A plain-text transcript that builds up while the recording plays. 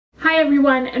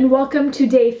everyone, and welcome to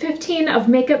day 15 of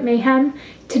Makeup Mayhem.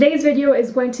 Today's video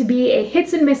is going to be a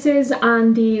hits and misses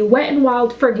on the Wet n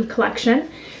Wild Fergie collection.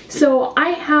 So I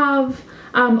have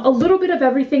a little bit of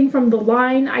everything from the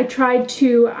line. I tried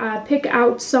to pick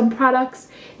out some products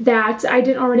that I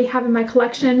didn't already have in my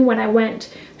collection when I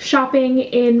went shopping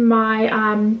in my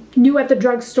new at the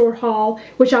drugstore haul,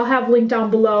 which I'll have linked down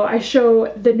below. I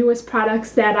show the newest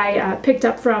products that I picked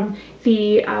up from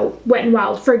the Wet n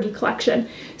Wild Fergie collection.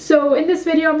 So in this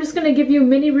video, I'm just going to give you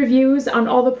mini reviews on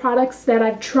all the products that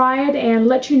I've tried and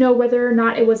let you know whether or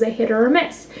not it was a hit or a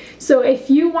miss. So if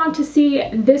you want to see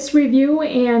this review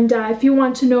and if you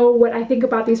want to know what I think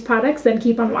about these products, then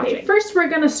keep on watching. First, we're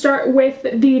going to start with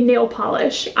the nail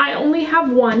polish. I only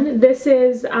have one. This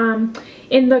is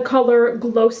in the color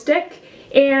Glow Stick,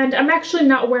 and I'm actually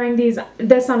not wearing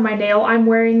this on my nail. I'm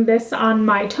wearing this on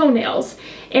my toenails,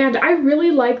 and I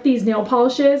really like these nail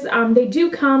polishes. They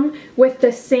do come with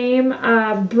the same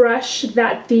brush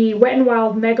that the Wet n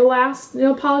Wild Mega Last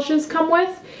nail polishes come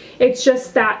with. It's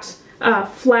just that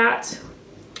flat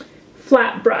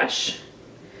brush.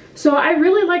 So I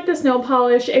really like this nail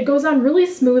polish. It goes on really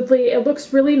smoothly, it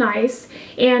looks really nice,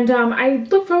 and I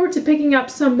look forward to picking up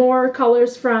some more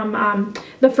colors from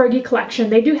the Fergie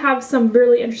collection. They do have some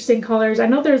really interesting colors. I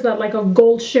know there's like a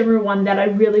gold shimmer one that I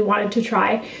really wanted to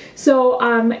try. So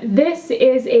this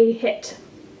is a hit.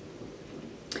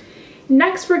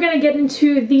 Next, we're going to get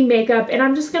into the makeup, and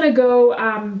I'm just going to go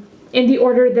in the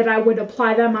order that I would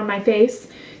apply them on my face.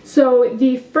 So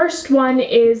the first one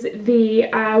is the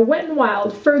Wet n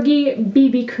Wild Fergie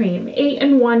BB Cream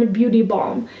 8-in-1 Beauty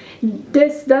Balm.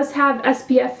 This does have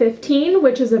SPF 15,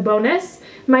 which is a bonus.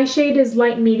 My shade is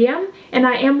light medium, and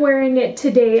I am wearing it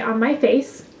today on my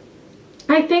face.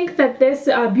 I think that this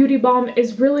beauty balm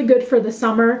is really good for the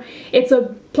summer. It's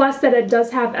a plus that it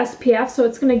does have SPF, so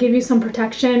it's going to give you some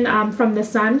protection from the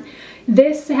sun.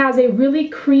 This has a really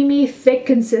creamy, thick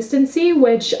consistency,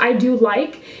 which I do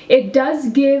like. It does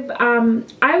give,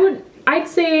 I'd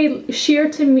say sheer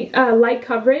to light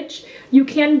coverage. You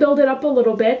can build it up a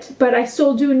little bit, but I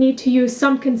still do need to use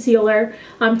some concealer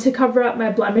to cover up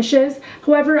my blemishes.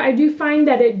 However, I do find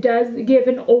that it does give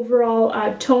an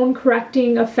overall tone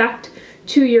correcting effect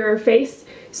to your face.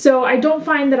 So I don't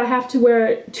find that I have to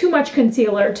wear too much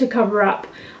concealer to cover up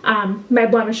my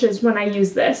blemishes when I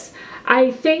use this.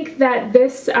 I think that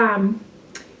this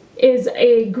is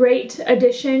a great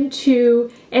addition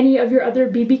to any of your other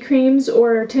BB creams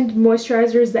or tinted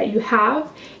moisturizers that you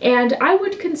have, and I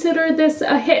would consider this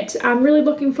a hit. I'm really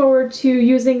looking forward to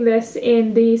using this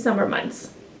in the summer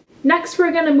months. Next,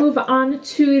 we're going to move on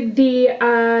to the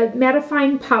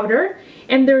mattifying powder,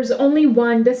 and there's only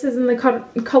one. This is in the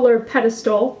color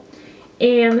Pedestal,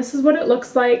 and this is what it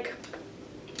looks like.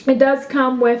 It does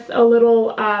come with a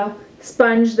little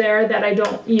sponge there that I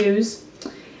don't use,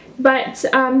 but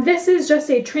this is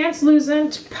just a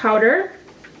translucent powder,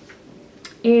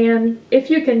 and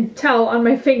if you can tell on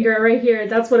my finger right here,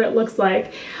 that's what it looks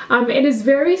like. It is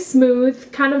very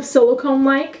smooth, kind of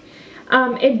silicone-like.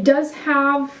 It does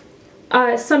have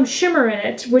some shimmer in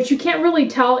it, which you can't really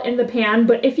tell in the pan,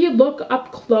 but if you look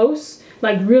up close,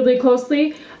 like really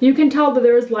closely, you can tell that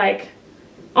there's like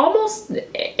almost,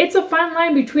 it's a fine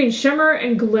line between shimmer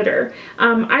and glitter.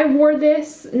 I wore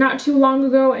this not too long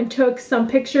ago and took some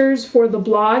pictures for the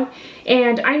blog,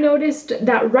 and I noticed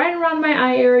that right around my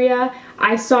eye area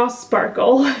I saw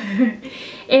sparkle.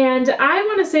 And I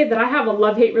want to say that I have a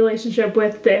love-hate relationship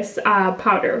with this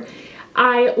powder.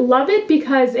 I love it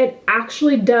because it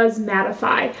actually does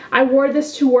mattify. I wore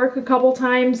this to work a couple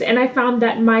times, and I found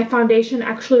that my foundation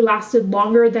actually lasted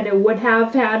longer than it would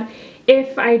have had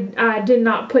if I did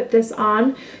not put this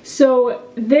on. So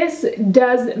this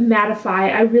does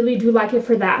mattify. I really do like it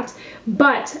for that.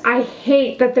 But I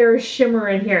hate that there is shimmer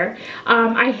in here.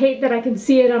 I hate that I can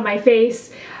see it on my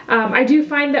face. I do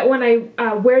find that when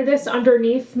I wear this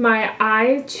underneath my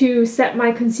eye to set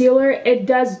my concealer, it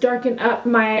does darken up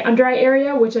my under eye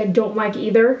area, which I don't like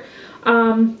either.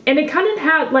 And it kind of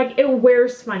had, like, it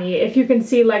wears funny. If you can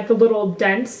see like the little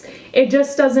dents, it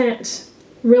just doesn't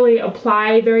really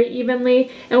apply very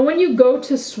evenly, and when you go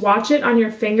to swatch it on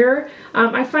your finger,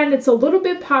 I find it's a little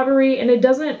bit powdery, and it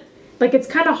doesn't, like, it's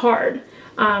kind of hard.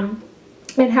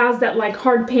 It has that like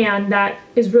hard pan that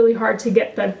is really hard to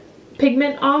get the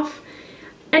pigment off.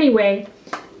 Anyway,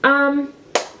 I'm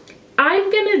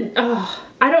gonna,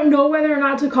 I don't know whether or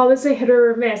not to call this a hit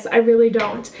or a miss. I really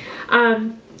don't.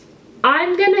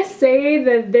 I'm gonna say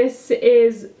that this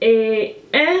is a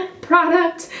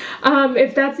product,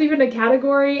 if that's even a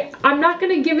category. I'm not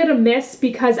gonna give it a miss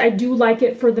because I do like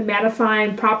it for the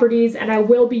mattifying properties, and I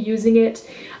will be using it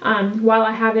while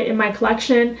I have it in my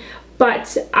collection.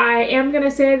 but I am going to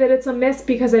say that it's a miss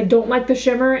because I don't like the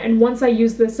shimmer, and once I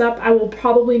use this up, I will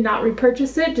probably not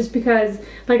repurchase it just because,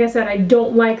 like I said, I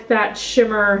don't like that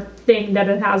shimmer thing that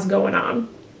it has going on.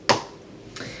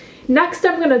 Next,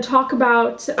 I'm going to talk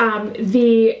about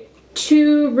the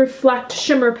 2 Reflect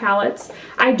Shimmer palettes.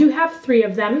 I do have 3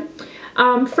 of them.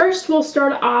 First, we'll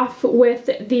start off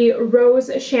with the Rose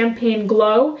Champagne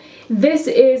Glow. This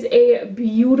is a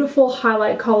beautiful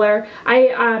highlight color.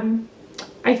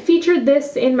 I featured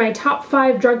this in my top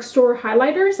 5 drugstore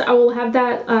highlighters. I will have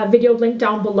that video linked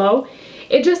down below.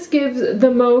 It just gives the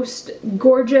most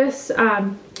gorgeous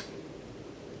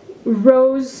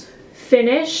rose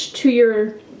finish to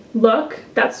your look.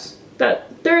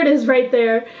 There it is right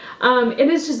there.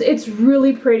 It's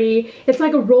really pretty. It's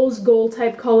like a rose gold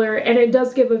type color, and it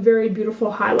does give a very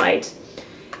beautiful highlight.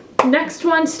 Next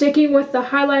one, sticking with the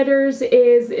highlighters,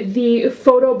 is the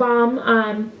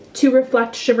Photobomb 2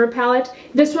 Reflect Shimmer Palette.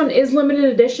 This one is limited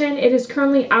edition. It is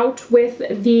currently out with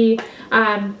the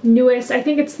newest, I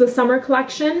think it's the summer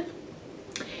collection.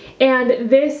 And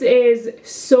this is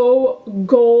so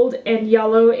gold and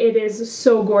yellow. It is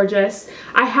so gorgeous.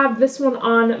 I have this one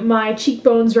on my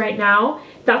cheekbones right now.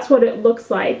 That's what it looks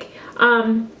like.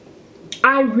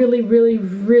 I really, really,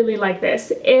 really like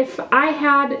this. If I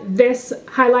had this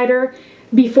highlighter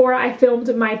before I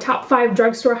filmed my top 5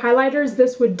 drugstore highlighters,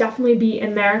 this would definitely be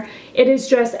in there. It is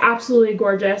just absolutely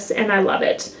gorgeous, and I love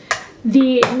it.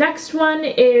 The next one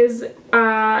is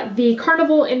the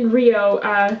Carnival in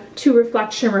Rio 2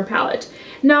 Reflect Shimmer Palette.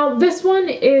 Now, this one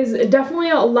is definitely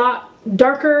a lot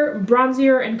darker,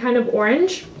 bronzier, and kind of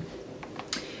orange.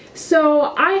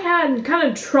 So I had kind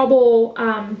of trouble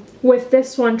with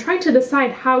this one, trying to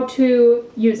decide how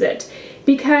to use it,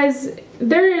 because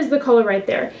there is the color right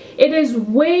there. It is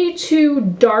way too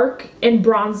dark and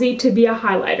bronzy to be a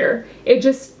highlighter. It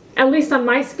just, at least on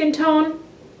my skin tone,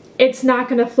 it's not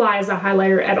going to fly as a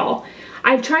highlighter at all.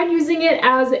 I tried using it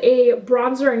as a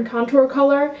bronzer and contour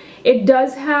color. It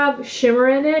does have shimmer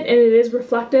in it, and it is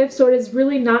reflective, so it is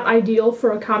really not ideal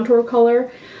for a contour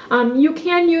color. You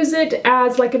can use it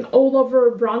as like an all-over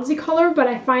bronzy color, but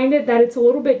I find that it's a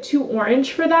little bit too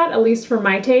orange for that, at least for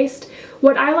my taste.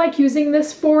 What I like using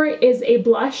this for is a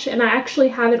blush, and I actually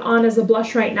have it on as a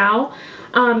blush right now.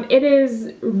 It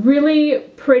is really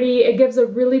pretty. It gives a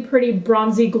really pretty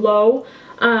bronzy glow.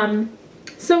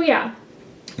 So yeah.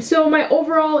 So my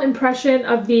overall impression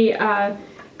of the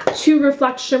 2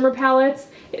 Reflect Shimmer palettes,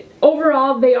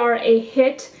 overall they are a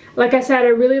hit. Like I said, I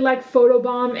really like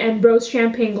Photobomb and Rose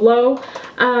Champagne Glow.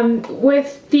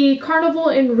 With the Carnival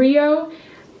in Rio,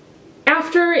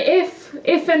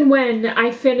 if and when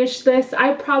I finish this,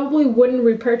 I probably wouldn't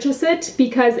repurchase it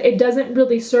because it doesn't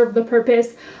really serve the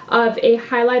purpose of a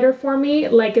highlighter for me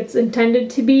like it's intended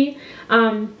to be.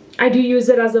 I do use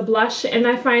it as a blush, and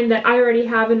I find that I already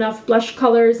have enough blush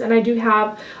colors, and I do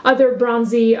have other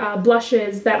bronzy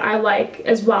blushes that I like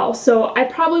as well. So I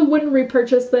probably wouldn't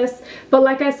repurchase this, but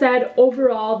like I said,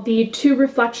 overall the 2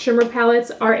 Reflect Shimmer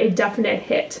palettes are a definite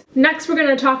hit. Next, we're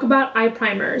going to talk about eye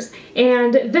primers,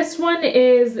 and this one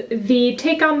is the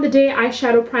Take on the Day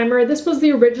eyeshadow primer. This was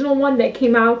the original one that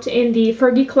came out in the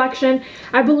Fergie collection.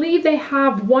 I believe they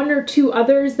have 1 or 2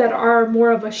 others that are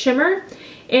more of a shimmer.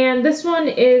 And this one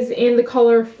is in the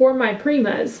color For My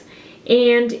Primas,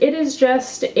 and it is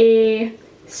just a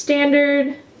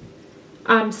standard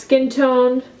skin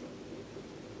tone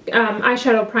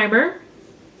eyeshadow primer,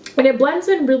 and it blends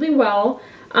in really well.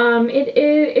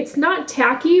 It's not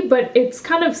tacky, but it's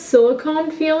kind of silicone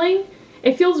feeling.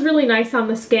 It feels really nice on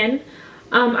the skin.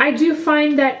 I do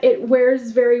find that it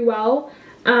wears very well.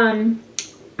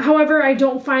 However, I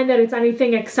don't find that it's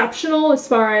anything exceptional as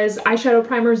far as eyeshadow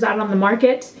primers out on the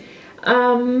market.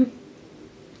 I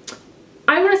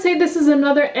want to say this is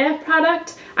another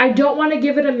product. I don't want to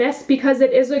give it a miss because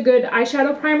it is a good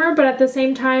eyeshadow primer, but at the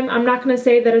same time, I'm not going to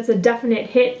say that it's a definite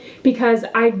hit because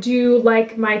I do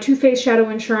like my Too Faced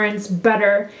Shadow Insurance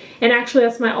better, and actually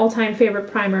that's my all-time favorite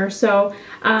primer. So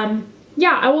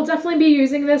yeah, I will definitely be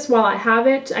using this while I have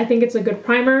it. I think it's a good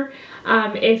primer.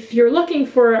 If you're looking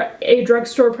for a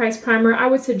drugstore price primer, I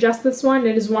would suggest this one.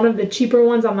 It is one of the cheaper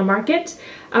ones on the market.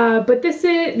 But this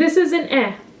is an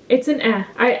eh. It's an eh.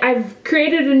 I've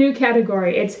created a new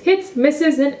category. It's hits,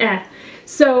 misses, and eh.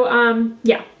 So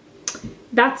yeah,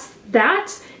 that's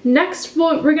that. Next,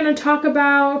 we're gonna talk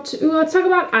about, let's talk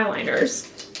about eyeliners.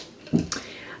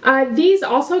 These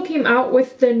also came out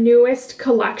with the newest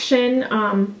collection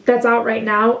that's out right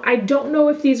now. I don't know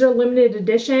if these are limited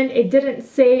edition. It didn't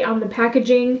say on the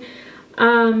packaging.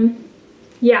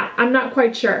 Yeah, I'm not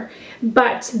quite sure.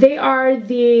 But they are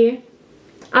the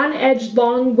on-edge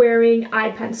long-wearing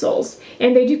eye pencils,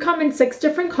 and they do come in 6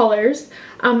 different colors.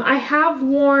 I have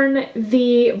worn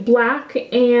the black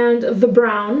and the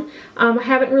brown. I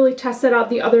haven't really tested out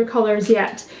the other colors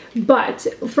yet, but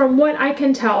from what I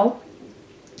can tell,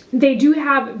 they do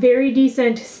have very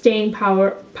decent staying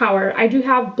power. I do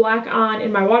have black on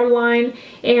in my waterline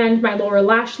and my lower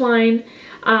lash line,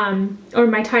 or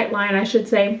my tight line, I should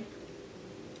say.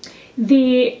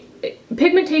 The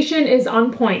pigmentation is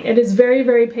on point. It is very,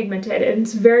 very pigmented, and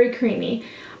it's very creamy.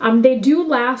 They do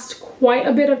last quite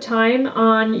a bit of time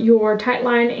on your tight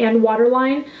line and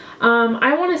waterline.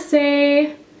 I want to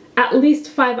say at least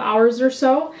 5 hours or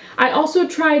so. I also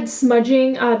tried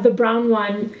smudging the brown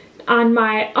one on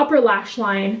my upper lash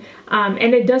line,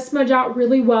 and it does smudge out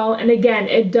really well, and again,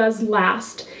 it does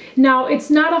last. Now, it's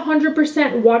not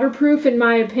 100% waterproof in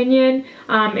my opinion.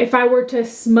 If I were to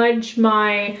smudge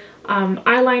my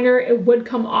eyeliner, it would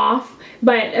come off,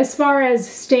 but as far as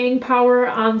staying power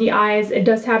on the eyes, it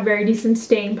does have very decent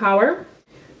staying power.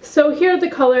 So here are the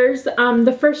colors.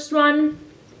 The first one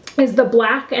is the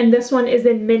black, and this one is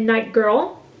in Midnight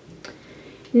Girl.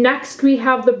 Next, we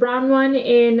have the brown one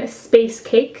in Space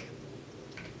Cake.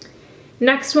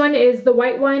 Next one is the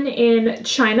white one in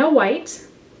China White.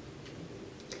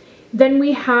 Then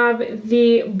we have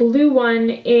the blue one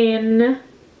in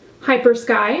Hyper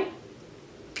Sky.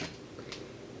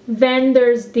 Then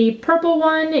there's the purple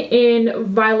one in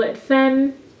Violet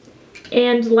Femme.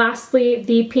 And lastly,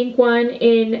 the pink one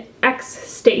in X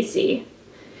Stacy.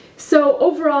 So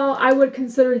overall, I would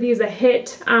consider these a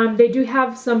hit. They do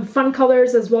have some fun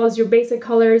colors as well as your basic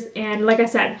colors, and like I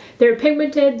said, they're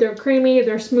pigmented, they're creamy,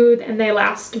 they're smooth, and they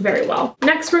last very well.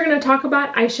 Next, we're going to talk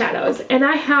about eyeshadows, and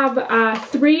I have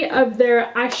 3 of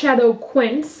their eyeshadow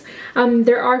quints.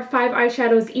 There are 5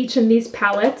 eyeshadows each in these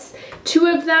palettes. 2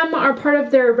 of them are part of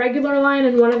their regular line,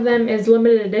 and 1 of them is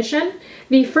limited edition.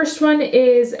 The first one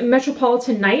is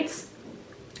Metropolitan Nights,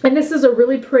 and this is a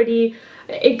really pretty,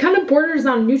 it kind of borders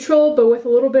on neutral, but with a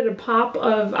little bit of pop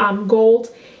of gold,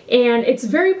 and it's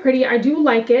very pretty. I do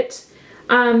like it.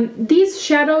 These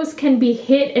shadows can be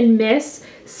hit and miss.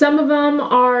 Some of them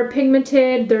are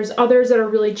pigmented, there's others that are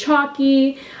really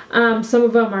chalky, some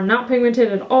of them are not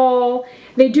pigmented at all.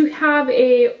 They do have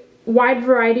a wide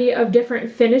variety of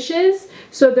different finishes,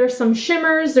 so there's some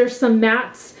shimmers, there's some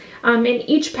mattes in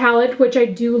each palette, which I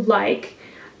do like.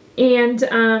 And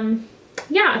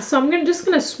yeah, so I'm just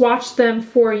gonna swatch them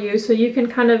for you so you can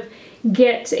kind of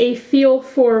get a feel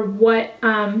for what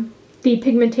the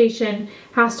pigmentation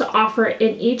has to offer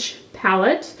in each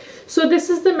palette. So this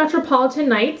is the Metropolitan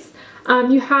Nights.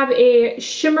 You have a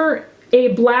shimmer, a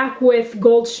black with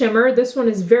gold shimmer. This one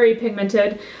is very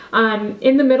pigmented.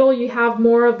 In the middle you have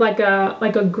more of like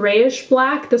a grayish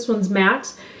black. This one's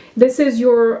matte. This is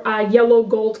your yellow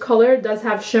gold color. It does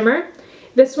have shimmer.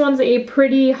 This one's a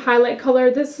pretty highlight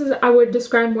color. This is, I would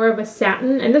describe, more of a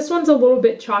satin, and this one's a little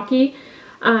bit chalky.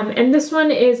 And this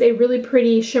one is a really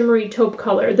pretty shimmery taupe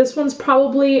color. This one's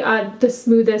probably the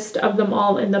smoothest of them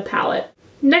all in the palette.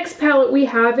 Next palette we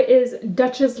have is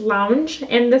Duchess Lounge,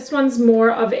 and this one's more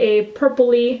of a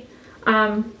purpley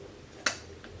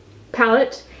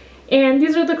palette. And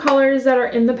these are the colors that are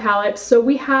in the palette. So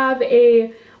we have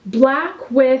a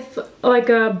black with like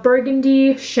a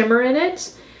burgundy shimmer in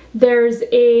it. There's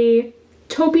a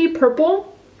taupey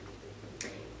purple,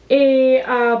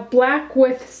 a black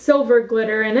with silver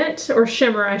glitter in it, or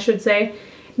shimmer I should say.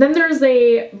 Then there's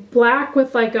a black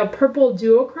with like a purple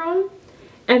duochrome,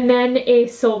 and then a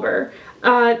silver.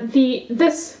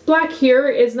 This black here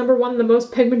is number 1 the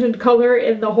most pigmented color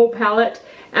in the whole palette,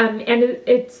 and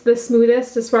it's the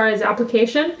smoothest as far as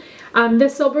application.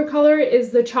 This silver color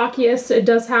is the chalkiest. It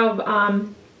does have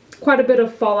quite a bit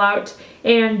of fallout,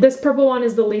 and this purple one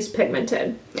is the least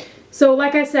pigmented. So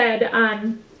like I said,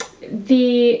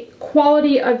 the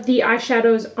quality of the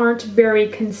eyeshadows aren't very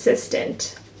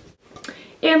consistent.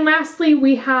 And lastly,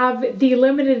 we have the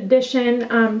limited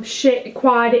edition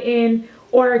quad in,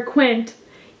 or quint,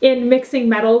 in Mixing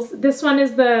Metals. This one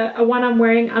is the one I'm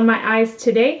wearing on my eyes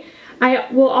today.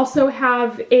 I will also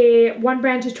have a one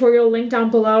brand tutorial linked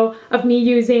down below of me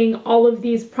using all of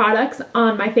these products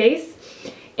on my face.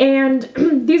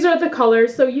 And these are the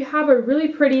colors. So you have a really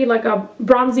pretty, like a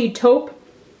bronzy taupe,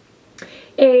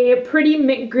 a pretty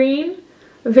mint green,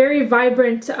 very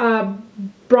vibrant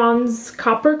bronze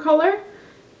copper color,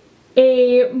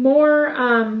 a more,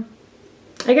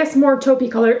 I guess more taupey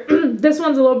color. This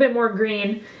one's a little bit more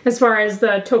green as far as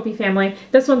the taupey family.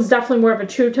 This one's definitely more of a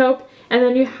true taupe. And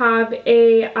then you have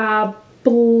a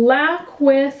black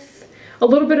with a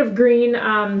little bit of green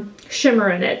shimmer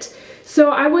in it.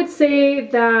 So I would say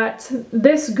that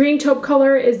this green taupe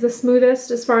color is the smoothest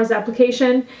as far as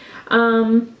application,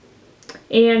 and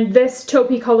this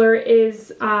taupey color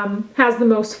is has the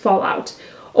most fallout.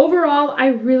 Overall, I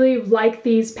really like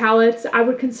these palettes. I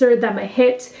would consider them a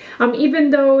hit. Even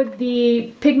though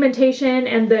the pigmentation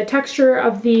and the texture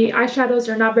of the eyeshadows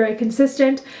are not very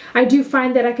consistent, I do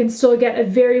find that I can still get a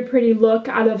very pretty look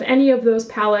out of any of those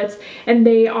palettes, and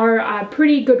they are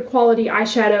pretty good quality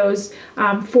eyeshadows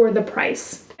for the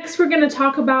price. Next, we're going to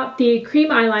talk about the cream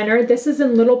eyeliner. This is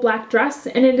in Little Black Dress,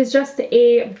 and it is just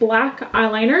a black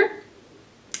eyeliner.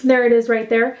 There it is right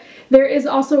there. There is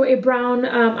also a brown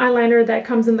eyeliner that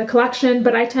comes in the collection,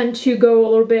 but I tend to go a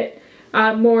little bit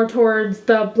more towards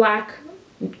the black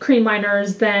cream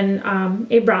liners than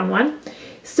a brown one.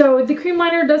 So the cream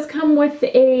liner does come with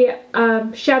a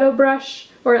shadow brush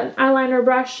or an eyeliner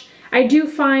brush. I do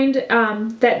find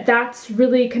that that's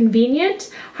really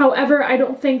convenient. However, I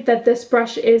don't think that this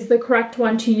brush is the correct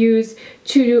one to use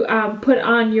to put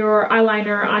on your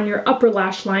eyeliner on your upper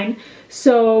lash line.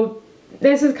 So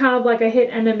this is kind of like a hit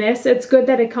and a miss. It's good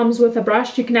that it comes with a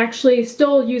brush. You can actually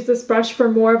still use this brush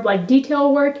for more of like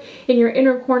detail work in your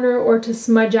inner corner or to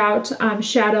smudge out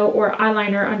shadow or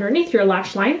eyeliner underneath your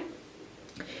lash line.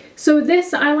 So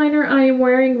this eyeliner I am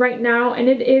wearing right now, and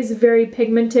it is very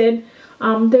pigmented.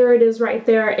 There it is right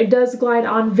there. It does glide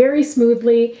on very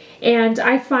smoothly, and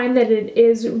I find that it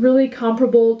is really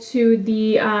comparable to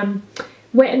the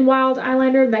Wet n Wild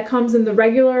eyeliner that comes in the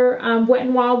regular Wet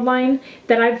n Wild line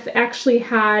that I've actually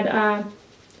had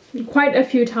quite a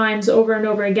few times over and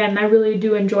over again. I really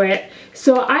do enjoy it.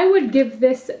 So I would give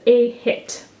this a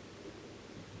hit.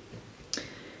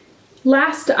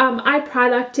 Last eye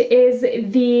product is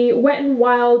the Wet n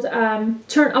Wild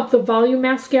Turn Up the Volume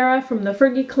mascara from the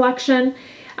Fergie collection.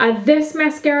 This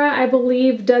mascara, I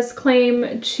believe, does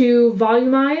claim to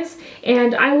volumize,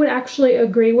 and I would actually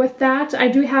agree with that. I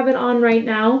do have it on right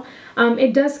now.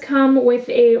 It does come with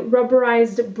a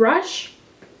rubberized brush,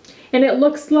 and it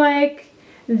looks like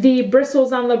the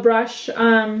bristles on the brush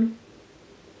are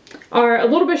a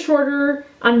little bit shorter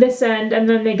on this end, and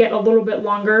then they get a little bit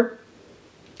longer.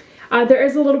 There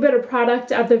is a little bit of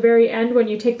product at the very end when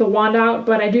you take the wand out,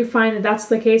 but I do find that that's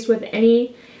the case with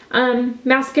any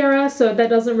mascara, so that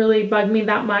doesn't really bug me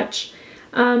that much.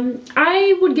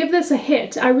 I would give this a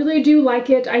hit. I really do like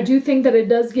it. I do think that it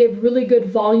does give really good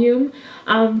volume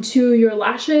to your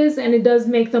lashes, and it does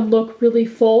make them look really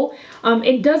full.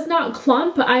 It does not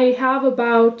clump. I have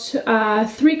about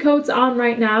 3 coats on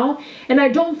right now, and I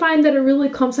don't find that it really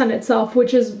clumps on itself,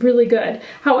 which is really good.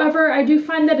 However, I do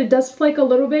find that it does flake a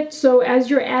little bit, so as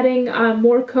you're adding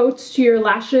more coats to your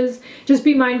lashes, just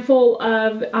be mindful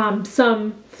of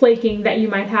some flaking that you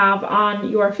might have on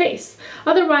your face.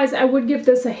 Otherwise, I would give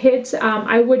this a hit.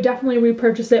 I would definitely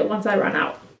repurchase it once I run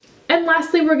out. And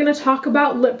lastly, we're going to talk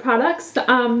about lip products.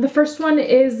 The first one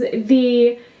is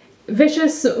the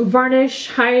Vicious Varnish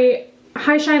High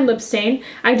Shine Lip Stain.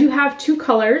 I do have 2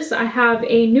 colors. I have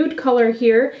a nude color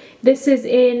here. This is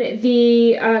in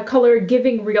the color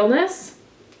Giving Realness.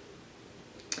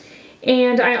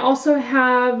 And I also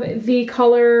have the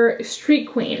color Street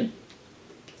Queen.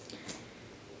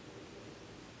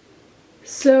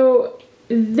 So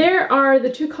there are the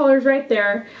 2 colors right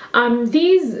there.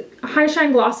 These high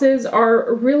shine glosses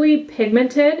are really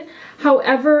pigmented.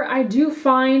 However, I do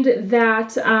find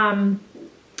that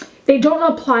they don't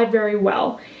apply very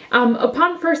well.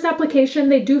 Upon first application,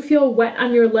 they do feel wet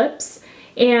on your lips.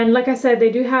 And like I said,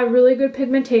 they do have really good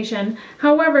pigmentation.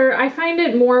 However, I find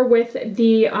it more with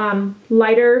the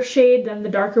lighter shade than the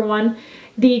darker one.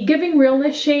 The Giving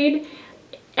Realness shade,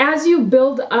 as you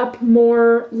build up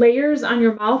more layers on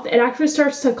your mouth, it actually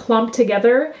starts to clump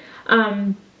together.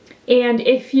 And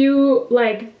if you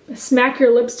like smack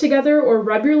your lips together or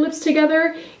rub your lips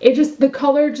together, the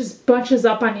color just bunches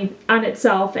up on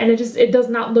itself, and it does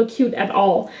not look cute at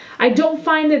all. I don't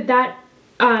find that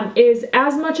is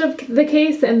as much of the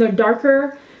case in the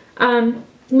darker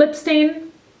lip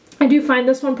stain. I do find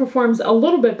this one performs a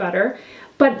little bit better.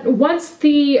 But once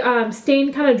the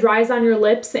stain kind of dries on your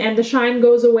lips and the shine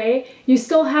goes away, you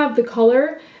still have the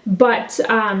color, but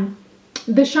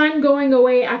the shine going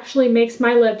away actually makes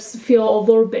my lips feel a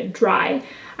little bit dry.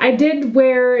 I did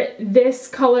wear this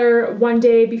color one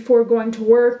day before going to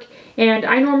work, and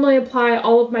I normally apply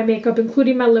all of my makeup,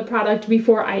 including my lip product,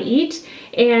 before I eat.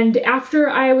 And after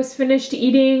I was finished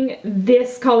eating,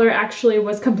 this color actually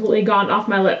was completely gone off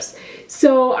my lips.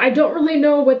 So I don't really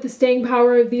know what the staying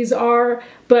power of these are,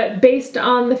 but based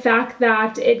on the fact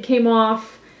that it came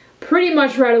off pretty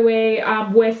much right away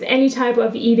with any type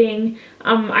of eating,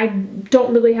 I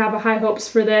don't really have high hopes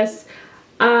for this.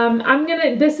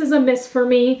 This is a miss for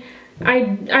me.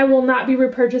 I will not be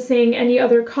repurchasing any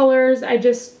other colors. I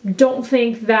just don't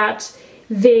think that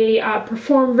they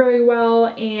perform very well,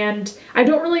 and I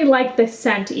don't really like the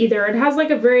scent either. It has like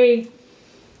a very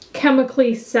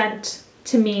chemically scent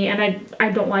to me, and I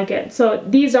don't like it. So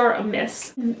these are a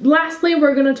miss. Lastly,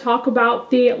 we're going to talk about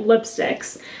the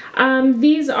lipsticks.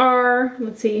 These are,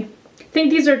 let's see, I think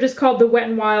these are just called the Wet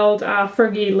n Wild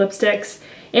Fergie lipsticks.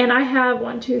 And I have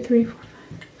 1, 2, 3, 4, 5.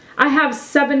 I have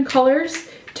 7 colors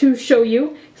to show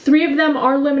you. 3 of them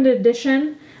are limited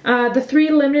edition. The 3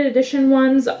 limited edition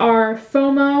ones are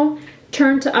FOMO,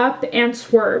 Turned Up, and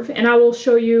Swerve. And I will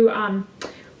show you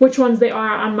which ones they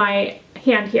are on my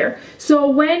hand here. So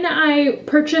when I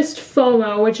purchased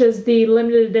FOMO, which is the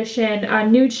limited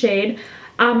edition nude shade,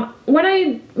 when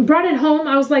I brought it home,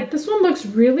 I was like, this one looks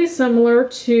really similar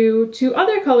to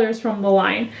other colors from the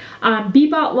line,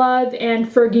 Bebop Love and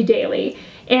Fergie Daily.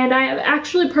 And I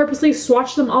actually purposely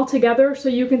swatched them all together so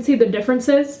you can see the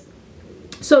differences.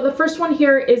 So the first one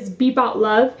here is Bebop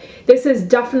Love. This is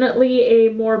definitely a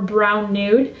more brown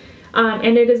nude,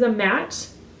 and it is a matte.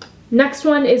 Next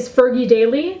one is Fergie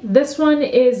Daily. This one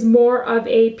is more of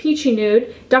a peachy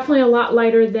nude, definitely a lot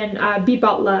lighter than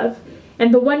Bebop Love.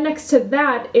 And the one next to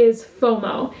that is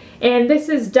FOMO. And this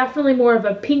is definitely more of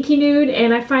a pinky nude,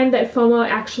 and I find that FOMO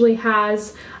actually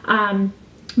has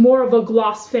more of a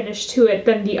gloss finish to it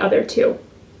than the other 2.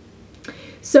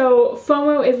 So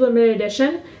FOMO is limited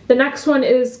edition. The next one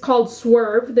is called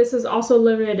Swerve. This is also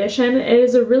limited edition. It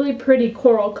is a really pretty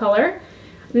coral color.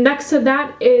 Next to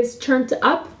that is Turned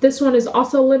Up. This one is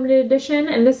also limited edition,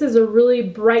 and this is a really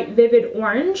bright, vivid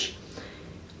orange.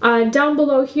 Down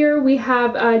below here we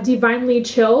have Divinely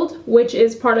Chilled, which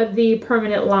is part of the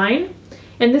permanent line.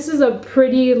 And this is a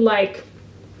pretty like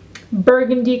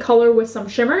burgundy color with some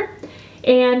shimmer.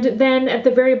 And then at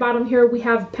the very bottom here we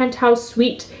have Penthouse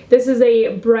Sweet. This is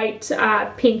a bright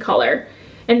pink color.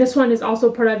 And this one is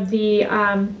also part of the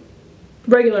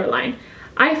regular line.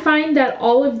 I find that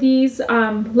all of these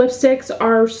lipsticks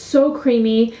are so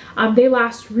creamy. They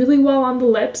last really well on the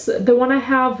lips. The one I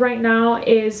have right now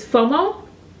is FOMO.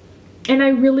 And I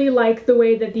really like the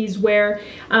way that these wear.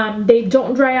 They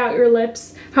don't dry out your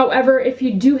lips. However, if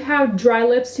you do have dry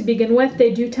lips to begin with,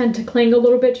 they do tend to cling a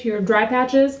little bit to your dry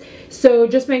patches. So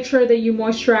just make sure that you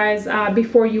moisturize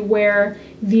before you wear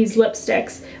these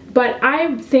lipsticks. But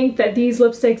I think that these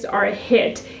lipsticks are a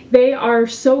hit. They are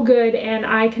so good, and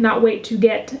I cannot wait to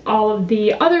get all of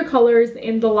the other colors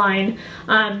in the line.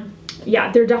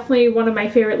 Yeah, they're definitely one of my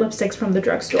favorite lipsticks from the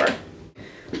drugstore.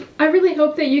 I really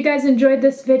hope that you guys enjoyed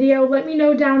this video. Let me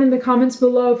know down in the comments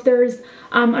below if there's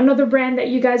another brand that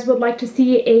you guys would like to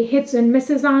see a hits and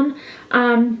misses on.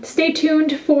 Stay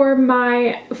tuned for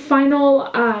my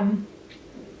final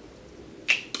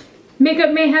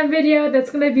Makeup Mayhem video that's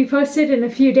going to be posted in a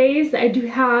few days. I do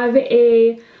have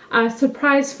a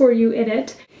surprise for you in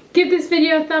it. Give this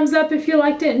video a thumbs up if you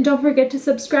liked it, and don't forget to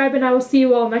subscribe, and I will see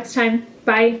you all next time.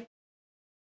 Bye!